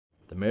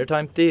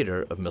Maritime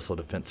Theater of Missile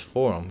Defense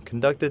Forum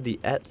conducted the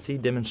At-Sea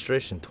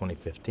Demonstration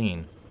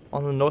 2015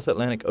 on the North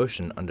Atlantic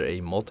Ocean under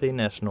a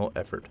multinational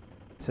effort.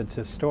 It's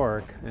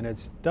historic, and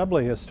it's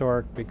doubly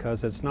historic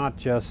because it's not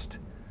just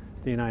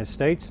the United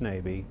States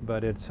Navy,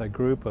 but it's a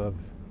group of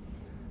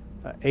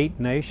 8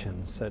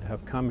 nations that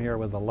have come here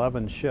with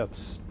 11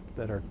 ships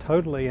that are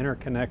totally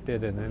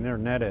interconnected and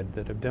internetted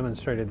that have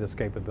demonstrated this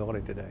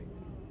capability today.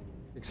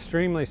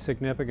 Extremely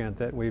significant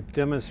that we've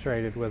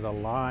demonstrated with a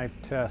live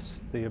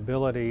test the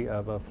ability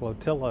of a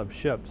flotilla of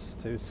ships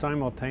to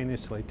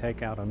simultaneously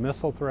take out a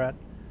missile threat,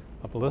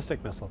 a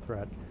ballistic missile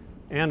threat,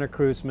 and a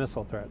cruise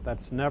missile threat.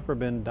 That's never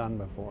been done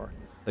before.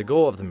 The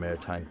goal of the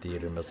Maritime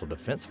Theater Missile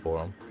Defense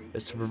Forum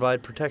is to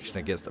provide protection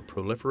against the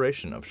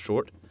proliferation of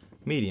short,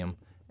 medium,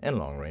 and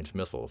long-range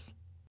missiles.